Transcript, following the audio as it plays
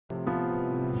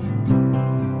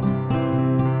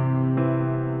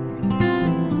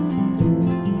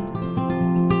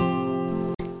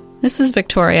This is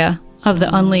Victoria of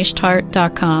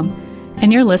theunleashedheart.com,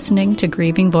 and you're listening to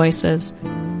Grieving Voices,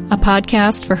 a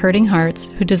podcast for hurting hearts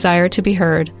who desire to be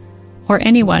heard, or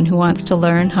anyone who wants to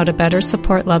learn how to better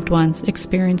support loved ones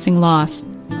experiencing loss.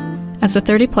 As a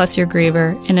 30-plus-year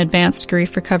griever and advanced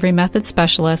grief recovery method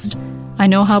specialist, I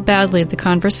know how badly the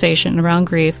conversation around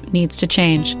grief needs to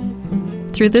change.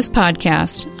 Through this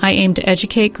podcast, I aim to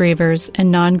educate grievers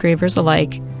and non-grievers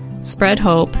alike, spread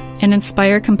hope, and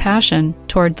inspire compassion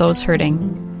toward those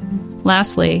hurting.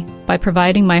 Lastly, by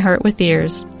providing my heart with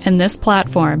ears and this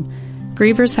platform,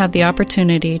 grievers have the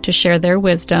opportunity to share their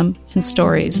wisdom and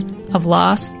stories of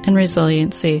loss and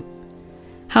resiliency.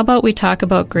 How about we talk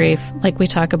about grief like we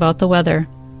talk about the weather?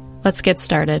 Let's get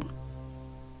started.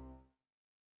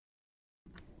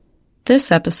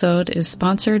 This episode is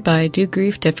sponsored by Do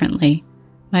Grief Differently,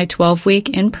 my 12-week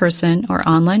in-person or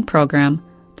online program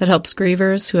that helps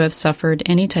grievers who have suffered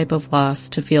any type of loss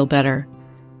to feel better.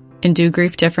 In Do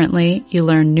Grief Differently, you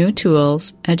learn new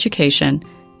tools, education,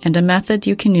 and a method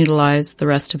you can utilize the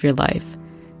rest of your life.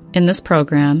 In this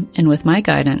program, and with my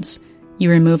guidance, you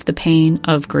remove the pain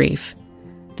of grief.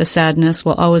 The sadness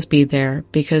will always be there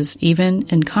because even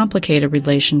in complicated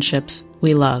relationships,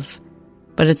 we love.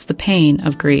 But it's the pain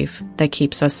of grief that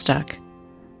keeps us stuck.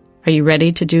 Are you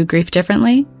ready to do grief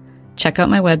differently? Check out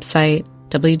my website,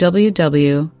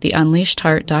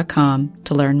 www.theunleashedheart.com,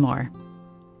 to learn more.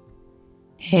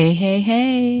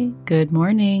 Hey. Good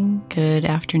morning, good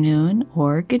afternoon,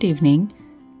 or good evening.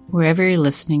 Wherever you're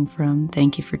listening from,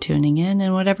 thank you for tuning in,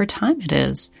 and whatever time it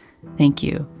is, thank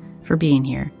you for being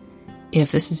here.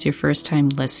 If this is your first time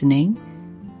listening,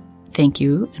 thank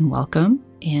you and welcome.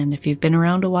 And if you've been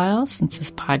around a while, since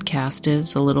this podcast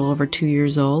is a little over 2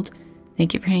 years old,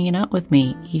 thank you for hanging out with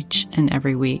me each and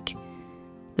every week.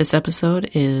 This episode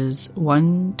is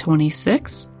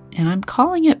 126, and I'm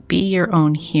calling it Be Your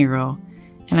Own Hero.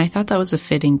 And I thought that was a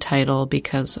fitting title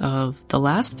because of the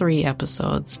last 3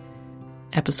 episodes.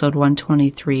 Episode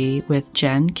 123 with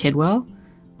Jen Kidwell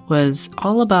was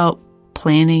all about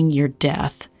planning your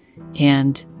death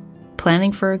and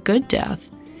planning for a good death.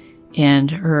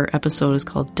 And her episode is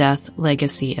called Death,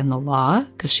 Legacy, and the Law,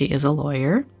 because she is a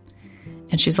lawyer.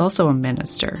 And she's also a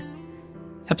minister.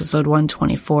 Episode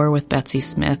 124 with Betsy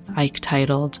Smith, I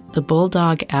titled The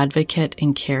Bulldog Advocate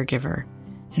and Caregiver.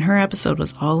 And her episode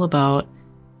was all about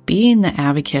being the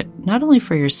advocate, not only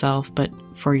for yourself, but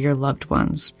for your loved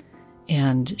ones.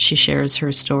 And she shares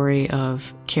her story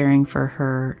of caring for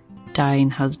her dying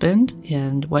husband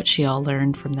and what she all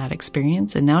learned from that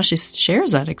experience. And now she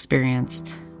shares that experience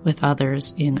with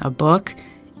others in a book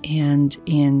and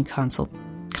in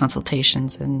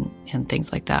consultations and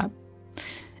things like that.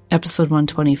 Episode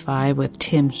 125 with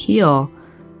Tim Heal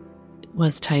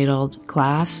was titled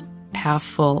Glass Half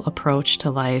Full Approach to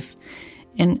Life.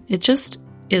 And it just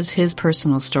is his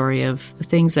personal story of the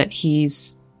things that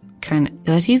he's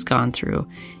gone through.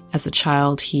 As a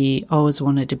child, he always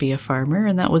wanted to be a farmer,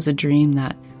 and that was a dream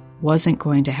that wasn't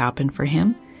going to happen for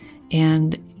him,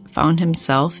 and found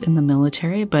himself in the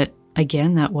military. But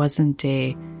again, that wasn't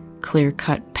a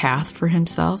clear-cut path for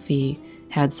himself. He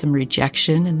had some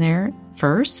rejection in there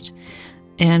first,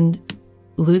 and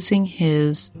losing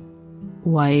his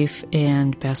wife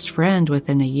and best friend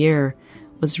within a year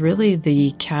was really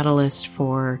the catalyst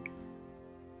for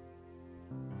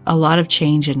a lot of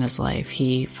change in his life.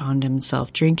 He found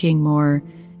himself drinking more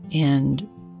and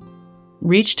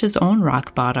reached his own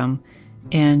rock bottom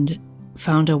and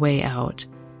found a way out.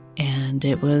 And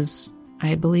it was,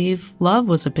 I believe, love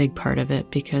was a big part of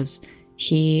it, because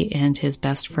he and his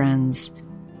best friend's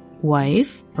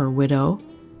wife or widow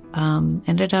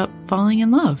ended up falling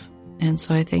in love. And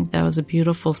so I think that was a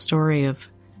beautiful story of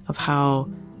how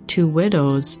 2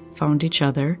 widows found each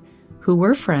other who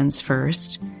were friends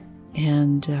first.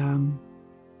 And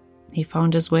he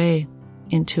found his way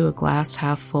into a glass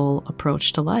half full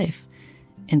approach to life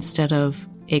instead of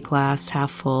a glass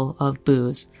half full of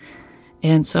booze.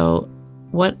 And so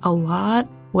what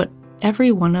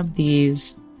every one of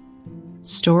these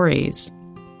stories,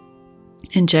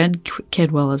 and Jen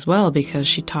Kidwell as well, because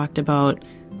she talked about,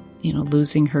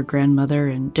 losing her grandmother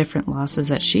and different losses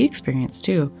that she experienced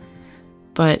too.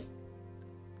 But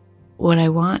what I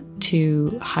want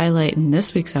to highlight in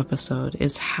this week's episode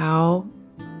is how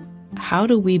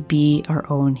do we be our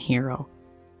own hero?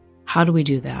 How do we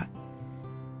do that?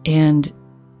 And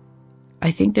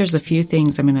I think there's a few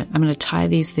things. I'm gonna tie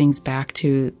these things back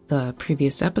to the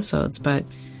previous episodes, but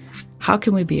how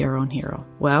can we be our own hero?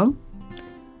 Well,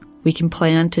 we can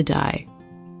plan to die.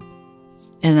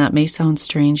 And that may sound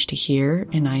strange to hear,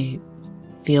 and I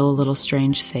feel a little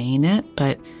strange saying it,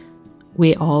 but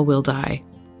we all will die.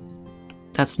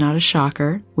 That's not a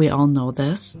shocker. We all know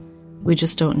this. We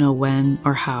just don't know when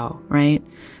or how, right?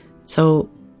 So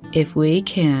if we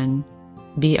can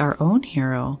be our own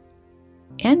hero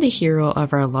and the hero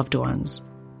of our loved ones,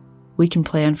 we can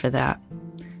plan for that.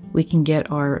 We can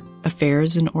get our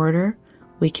affairs in order.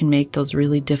 We can make those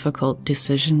really difficult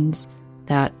decisions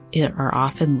that are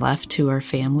often left to our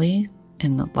family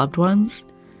and the loved ones,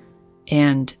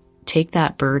 and take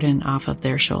that burden off of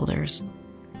their shoulders.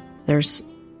 There's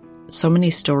so many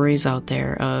stories out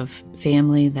there of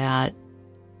family that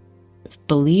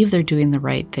believe they're doing the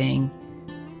right thing,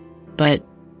 but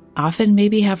often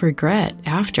maybe have regret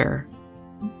after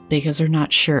because they're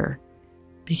not sure,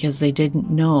 because they didn't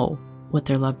know what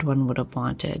their loved one would have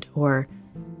wanted, or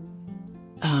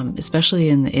especially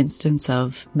in the instance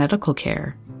of medical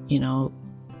care,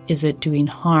 is it doing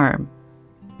harm?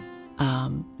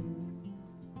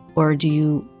 Or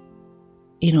do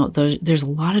there's a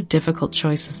lot of difficult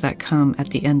choices that come at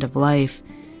the end of life,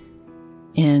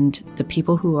 and the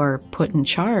people who are put in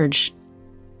charge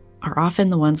are often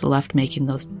the ones left making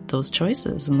those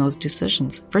choices and those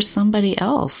decisions for somebody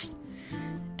else.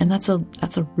 And that is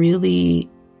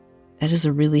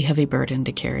a really heavy burden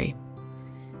to carry.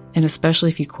 And especially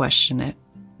if you question it,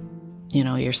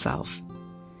 yourself.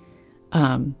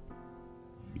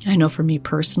 I know for me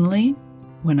personally,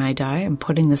 when I die, I'm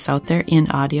putting this out there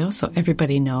in audio so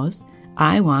everybody knows,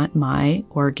 I want my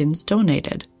organs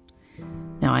donated.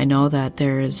 Now, I know that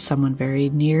there is someone very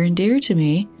near and dear to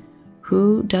me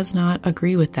who does not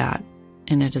agree with that,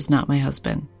 and it is not my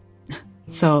husband.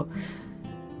 So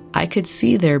I could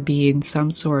see there being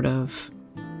some sort of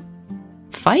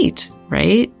fight,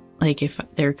 right? Like if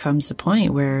there comes a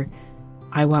point where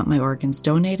I want my organs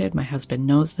donated, my husband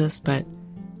knows this, but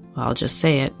I'll just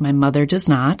say it, my mother does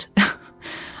not.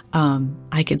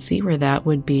 I could see where that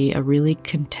would be a really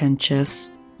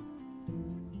contentious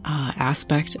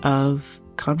aspect of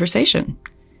conversation,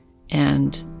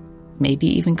 and maybe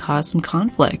even cause some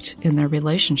conflict in their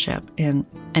relationship. And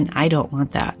I don't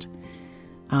want that.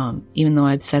 Even though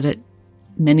I've said it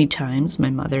many times, my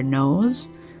mother knows.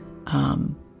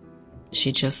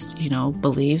 She just,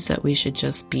 believes that we should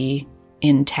just be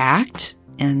intact,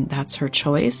 and that's her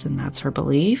choice and that's her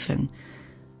belief.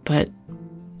 But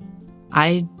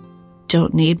I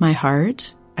don't need my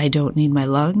heart. I don't need my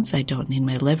lungs. I don't need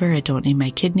my liver. I don't need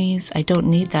my kidneys. I don't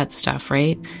need that stuff,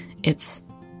 right? It's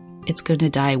going to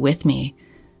die with me.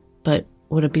 But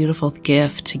what a beautiful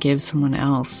gift to give someone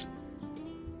else.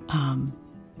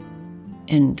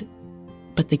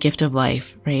 But the gift of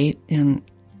life, right? And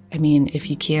I mean, if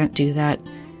you can't do that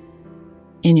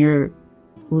in your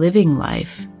living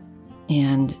life,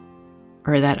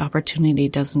 or that opportunity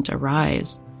doesn't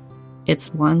arise,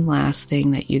 it's one last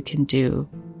thing that you can do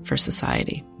for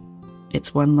society.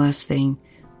 It's one last thing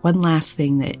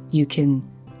that you can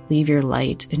leave your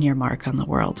light and your mark on the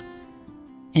world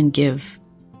and give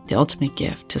the ultimate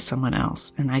gift to someone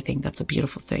else. And I think that's a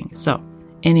beautiful thing. So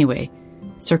anyway,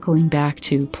 circling back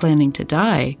to planning to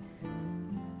die,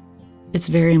 it's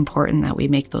very important that we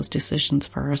make those decisions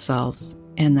for ourselves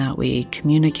and that we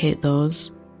communicate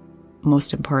those,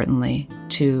 most importantly,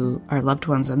 to our loved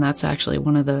ones. And that's actually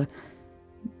one of the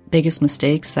biggest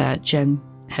mistakes that Jen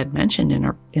had mentioned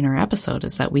in our episode,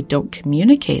 is that we don't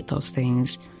communicate those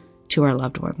things to our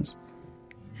loved ones.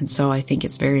 And so I think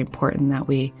it's very important that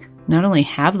we not only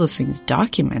have those things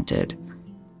documented,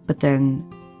 but then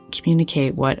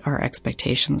communicate what our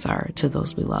expectations are to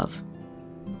those we love.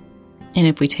 And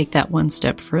if we take that one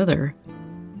step further,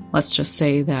 let's just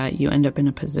say that you end up in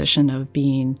a position of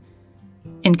being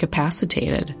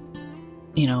incapacitated,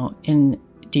 and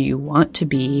do you want to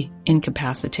be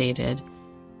incapacitated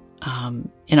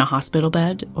in a hospital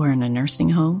bed or in a nursing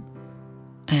home?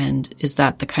 And is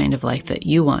that the kind of life that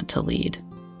you want to lead?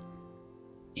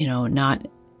 Not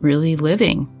really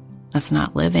living. That's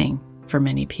not living for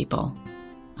many people.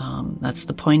 That's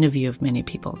the point of view of many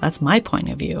people. That's my point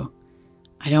of view.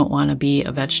 I don't want to be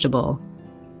a vegetable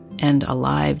and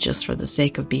alive just for the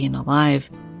sake of being alive.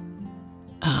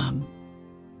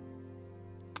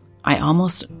 I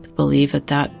almost believe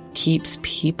that keeps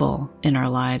people in our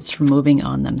lives from moving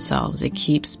on themselves. It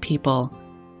keeps people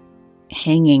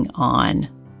hanging on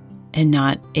and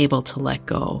not able to let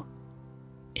go.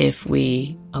 If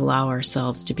we allow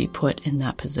ourselves to be put in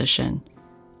that position,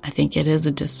 I think it is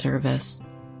a disservice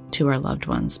to our loved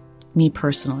ones. Me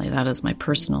personally, that is my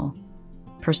personal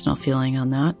feeling on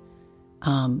that.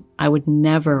 I would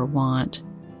never want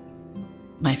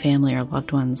my family or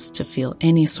loved ones to feel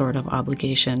any sort of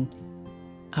obligation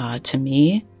to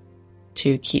me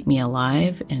to keep me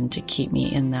alive and to keep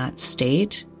me in that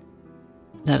state,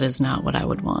 that is not what I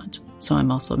would want. So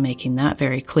I'm also making that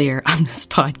very clear on this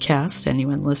podcast,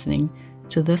 anyone listening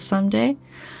to this someday.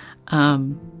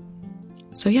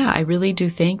 So yeah, I really do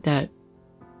think that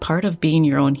part of being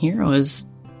your own hero is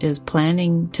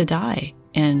planning to die.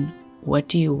 And what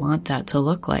do you want that to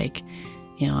look like?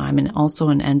 I'm also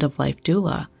an end-of-life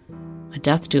doula. A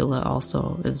death doula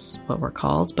also is what we're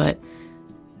called. But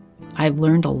I've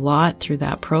learned a lot through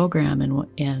that program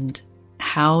and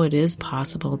how it is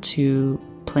possible to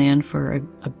plan for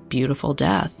a beautiful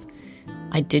death.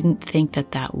 I didn't think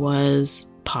that was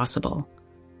possible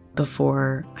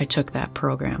before I took that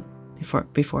program,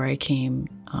 before I came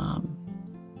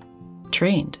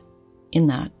trained in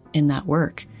that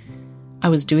work. I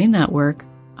was doing that work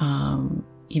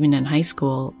even in high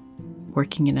school,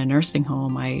 working in a nursing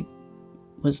home. I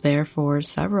was there for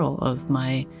several of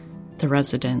the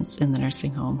residents in the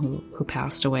nursing home who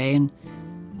passed away, and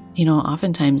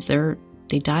oftentimes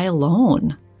they die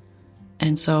alone.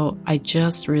 And so I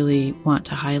just really want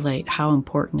to highlight how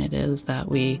important it is that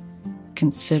we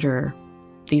consider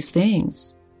these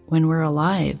things when we're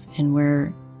alive and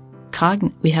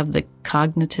we have the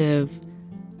cognitive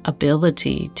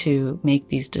ability to make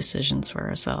these decisions for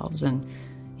ourselves. And,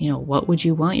 what would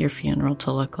you want your funeral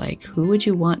to look like? Who would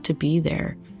you want to be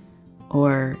there?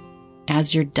 Or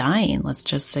as you're dying, let's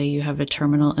just say you have a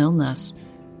terminal illness,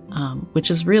 which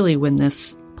is really when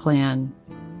this planning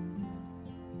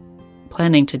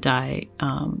to die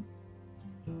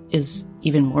is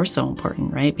even more so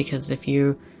important, right? Because if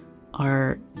you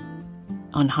are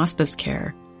on hospice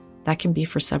care, that can be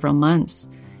for several months.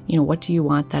 What do you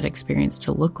want that experience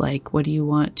to look like? What do you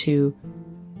want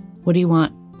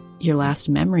your last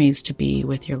memories to be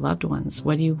with your loved ones?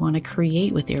 What do you want to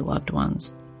create with your loved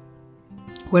ones?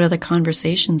 What are the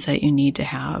conversations that you need to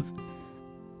have?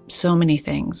 So many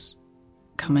things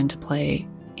come into play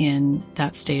in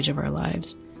that stage of our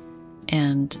lives.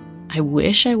 And I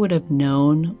wish I would have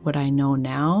known what I know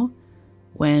now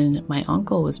when my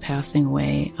uncle was passing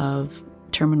away of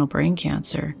terminal brain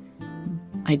cancer.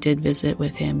 I did visit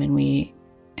with him, and we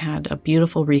had a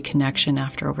beautiful reconnection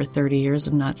after over 30 years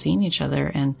of not seeing each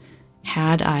other. And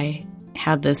had I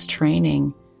had this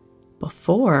training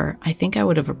before, I think I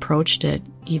would have approached it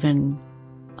even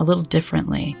a little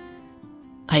differently.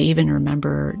 I even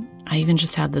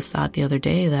just had this thought the other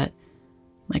day that,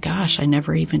 my gosh, I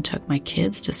never even took my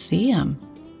kids to see him.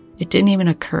 It didn't even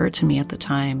occur to me at the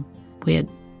time. We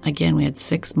had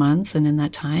 6 months, and in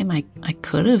that time, I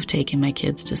could have taken my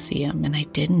kids to see him, and I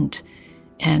didn't.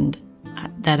 And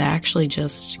that actually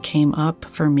just came up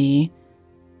for me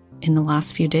in the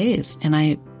last few days. And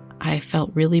I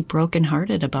felt really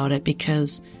brokenhearted about it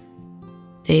because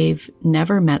they've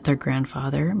never met their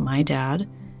grandfather, my dad,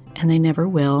 and they never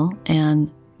will.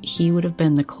 And he would have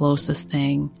been the closest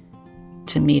thing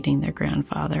to meeting their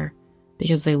grandfather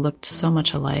because they looked so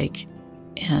much alike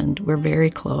and were very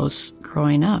close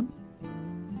growing up.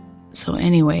 So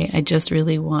anyway, I just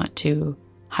really want to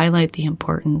highlight the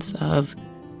importance of,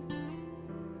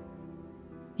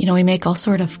 we make all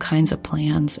sort of kinds of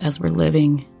plans as we're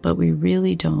living, but we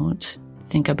really don't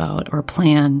think about or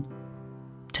plan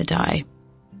to die.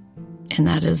 And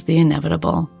that is the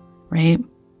inevitable, right?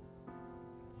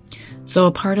 So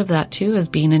a part of that too is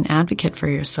being an advocate for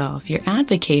yourself. You're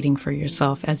advocating for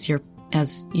yourself as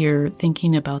you're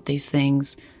thinking about these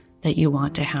things that you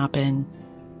want to happen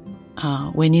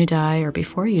when you die or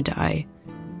before you die.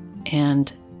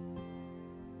 And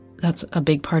that's a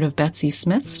big part of Betsy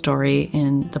Smith's story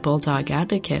in the Bulldog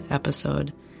Advocate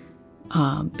episode,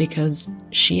 because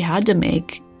she had to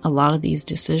make a lot of these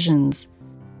decisions.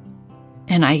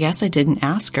 And I guess I didn't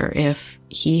ask her if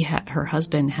her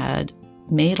husband had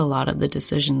made a lot of the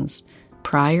decisions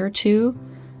prior to.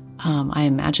 I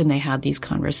imagine they had these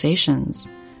conversations,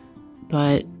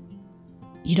 but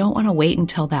you don't want to wait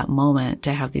until that moment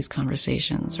to have these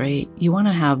conversations, right? You want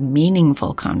to have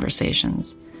meaningful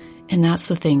conversations. And that's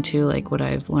the thing too, like what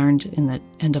I've learned in the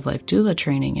end-of-life doula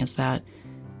training is that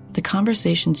the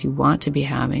conversations you want to be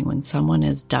having when someone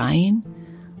is dying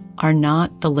are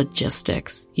not the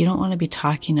logistics. You don't want to be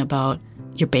talking about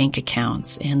your bank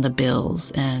accounts and the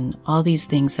bills and all these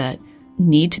things that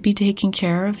need to be taken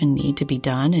care of and need to be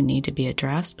done and need to be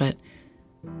addressed. But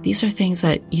these are things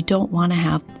that you don't want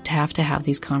to have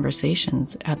these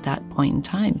conversations at that point in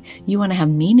time. You want to have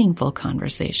meaningful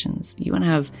conversations. You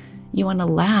want to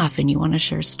laugh and you want to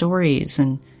share stories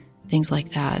and things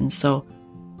like that. And so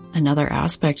another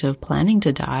aspect of planning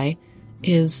to die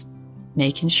is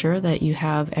making sure that you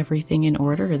have everything in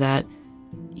order, that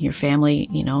your family,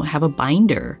 have a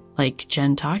binder, like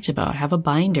Jen talked about, have a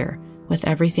binder with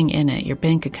everything in it, your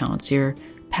bank accounts, your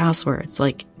passwords,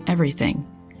 like everything.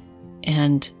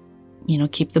 And,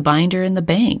 keep the binder in the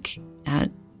bank at,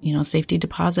 safety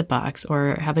deposit box,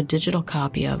 or have a digital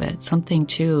copy of it, something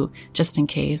too, just in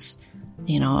case,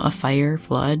 a fire,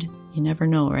 flood, you never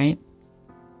know, right?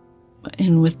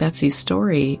 And with Betsy's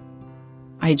story,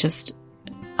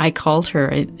 I called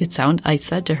her, I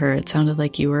said to her, it sounded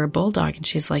like you were a bulldog. And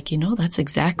she's like, that's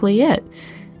exactly it.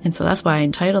 And so that's why I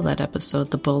entitled that episode,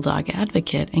 The Bulldog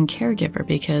Advocate and Caregiver,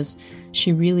 because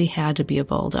she really had to be a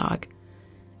bulldog.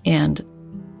 And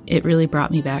it really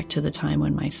brought me back to the time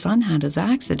when my son had his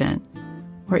accident,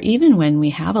 or even when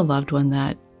we have a loved one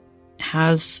that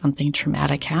has something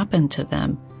traumatic happen to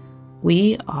them.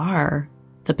 We are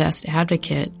the best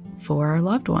advocate for our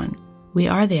loved one. We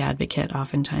are the advocate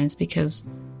oftentimes because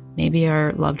maybe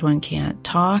our loved one can't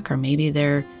talk, or maybe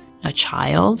they're a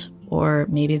child, or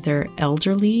maybe they're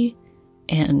elderly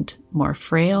and more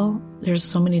frail. There's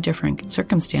so many different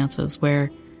circumstances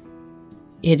where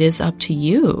it is up to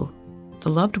you, the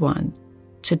loved one,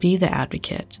 to be the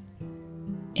advocate.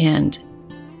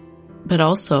 But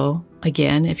also,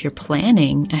 again, if you're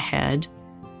planning ahead,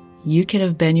 you could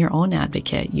have been your own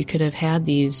advocate. You could have had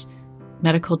these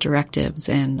medical directives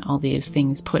and all these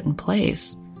things put in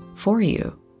place for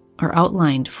you, or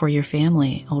outlined for your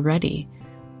family already.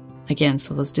 Again,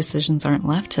 so those decisions aren't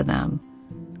left to them.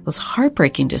 Those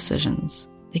heartbreaking decisions,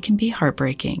 they can be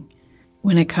heartbreaking.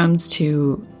 When it comes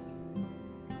to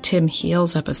Tim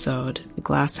Heal's episode, The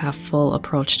Glass Half Full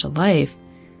Approach to Life,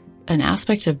 an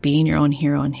aspect of being your own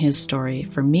hero in his story,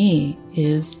 for me,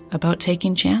 is about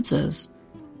taking chances.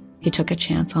 He took a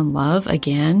chance on love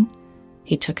again.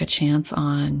 He took a chance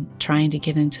on trying to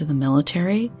get into the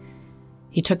military.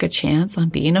 He took a chance on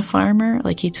being a farmer.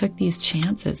 Like, he took these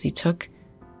chances.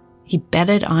 He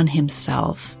betted on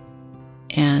himself.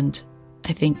 And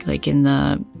I think, like,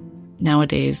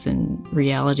 nowadays in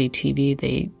reality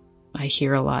TV, I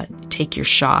hear a lot, take your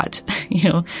shot.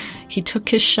 He took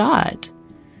his shot.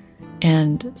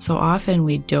 And so often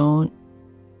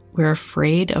we're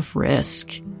afraid of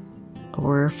risk, or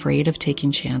we're afraid of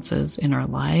taking chances in our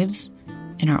lives,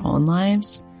 in our own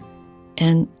lives.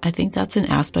 And I think that's an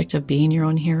aspect of being your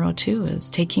own hero too, is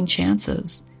taking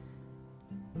chances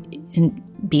and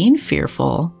being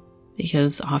fearful,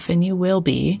 because often you will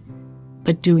be,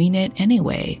 but doing it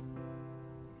anyway,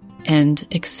 and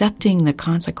accepting the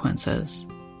consequences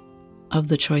of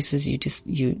the choices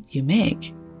you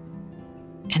make.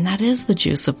 And that is the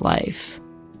juice of life.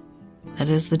 That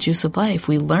is the juice of life.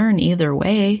 We learn either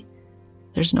way.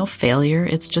 There's no failure.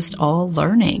 It's just all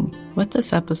learning. What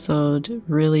this episode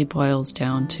really boils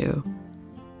down to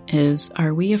is,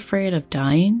 are we afraid of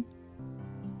dying,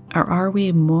 or are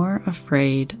we more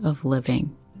afraid of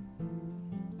living?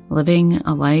 Living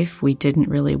a life we didn't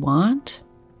really want?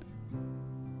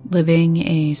 Living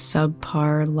a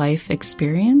subpar life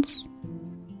experience?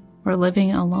 Or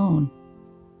living alone?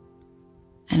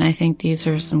 And I think these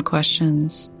are some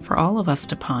questions for all of us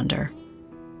to ponder.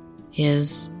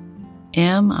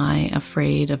 Am I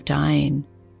afraid of dying,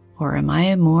 or am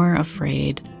I more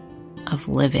afraid of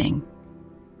living?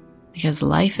 Because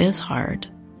life is hard.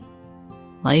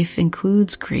 Life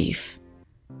includes grief.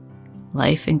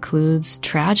 Life includes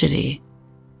tragedy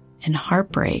and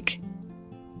heartbreak.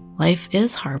 Life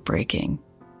is heartbreaking.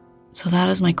 So that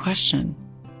is my question.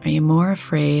 Are you more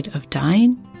afraid of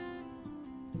dying?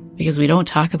 Because we don't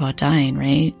talk about dying,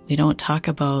 right? We don't talk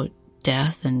about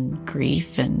death and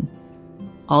grief and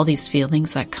all these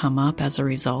feelings that come up as a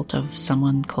result of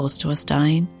someone close to us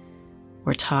dying.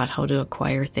 We're taught how to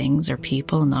acquire things or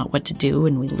people, not what to do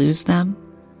when we lose them.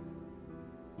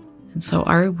 And so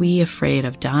are we afraid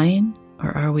of dying,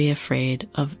 or are we afraid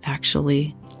of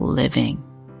actually living?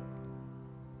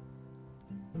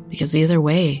 Because either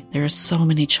way, there are so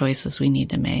many choices we need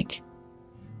to make.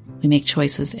 We make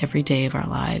choices every day of our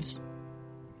lives,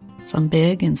 some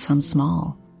big and some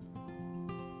small.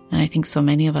 And I think so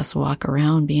many of us walk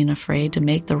around being afraid to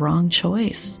make the wrong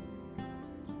choice.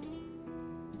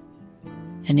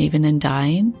 And even in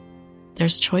dying,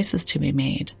 there's choices to be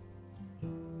made.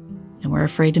 And we're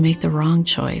afraid to make the wrong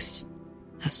choice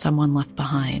as someone left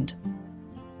behind.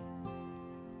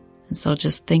 And so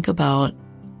just think about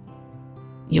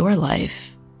your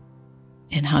life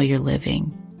and how you're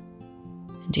living.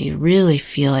 And do you really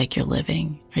feel like you're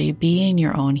living? Are you being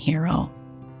your own hero?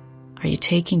 Are you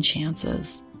taking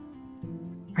chances?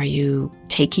 Are you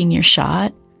taking your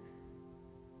shot?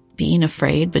 Being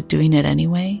afraid but doing it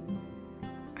anyway?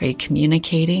 Are you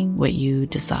communicating what you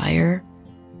desire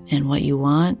and what you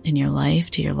want in your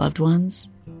life to your loved ones?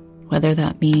 Whether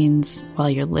that means while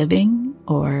you're living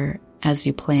or as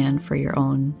you plan for your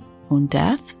own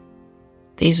death.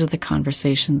 these are the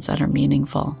conversations that are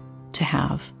meaningful to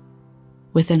have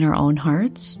within our own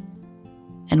hearts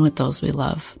and with those we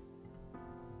love.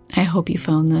 I hope you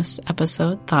found this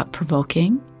episode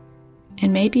thought-provoking,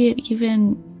 and maybe it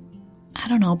even,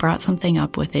 brought something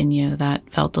up within you that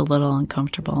felt a little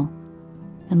uncomfortable.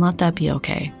 And let that be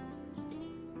okay.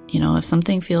 If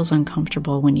something feels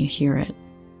uncomfortable when you hear it,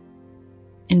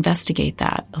 investigate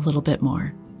that a little bit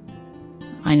more.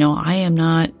 I know I am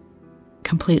not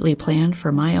completely planned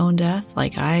for my own death.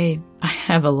 Like I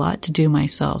have a lot to do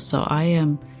myself, so I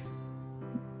am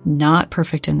not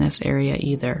perfect in this area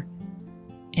either.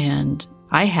 And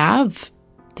I have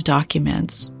the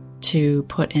documents to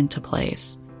put into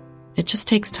place. It just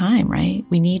takes time, right?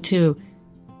 We need to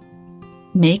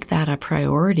make that a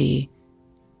priority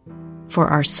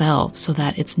for ourselves so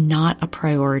that it's not a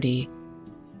priority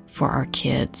for our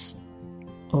kids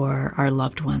or our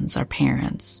loved ones, our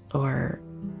parents, or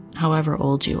however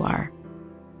old you are,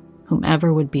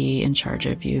 whomever would be in charge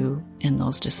of you in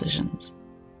those decisions.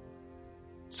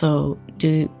 So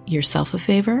do yourself a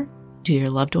favor, do your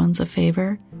loved ones a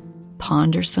favor,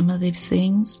 ponder some of these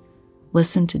things,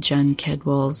 listen to Jen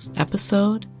Kidwell's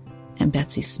episode and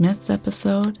Betsy Smith's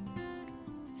episode,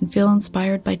 and feel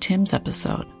inspired by Tim's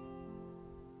episode.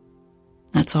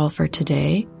 That's all for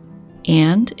today.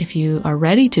 And if you are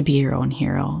ready to be your own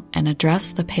hero and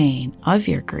address the pain of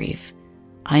your grief,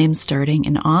 I am starting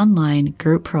an online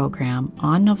group program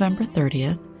on November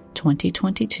 30th,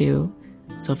 2022.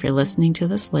 So if you're listening to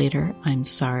this later, I'm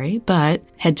sorry, but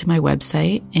head to my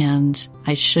website and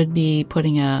I should be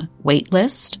putting a wait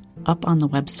list up on the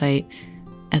website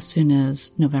as soon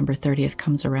as November 30th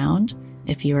comes around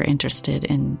if you are interested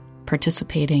in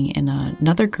participating in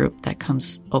another group that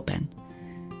comes open.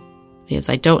 Because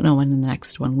I don't know when the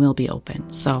next one will be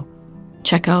open. So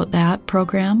check out that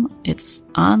program. It's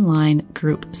online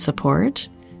group support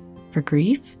for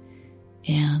grief.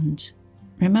 And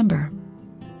remember,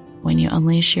 when you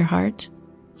unleash your heart,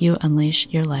 you unleash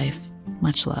your life.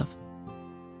 Much love.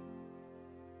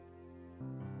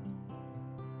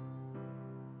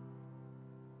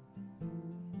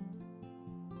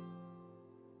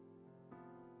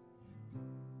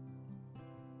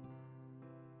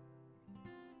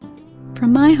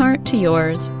 From my heart to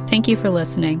yours, thank you for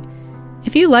listening.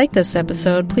 If you like this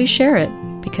episode, please share it,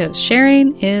 because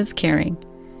sharing is caring.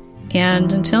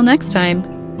 And until next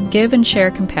time, give and share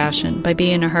compassion by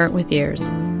being a heart with ears.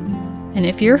 And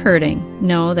if you're hurting,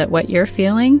 know that what you're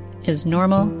feeling is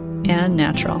normal and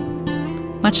natural.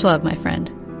 Much love, my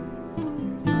friend.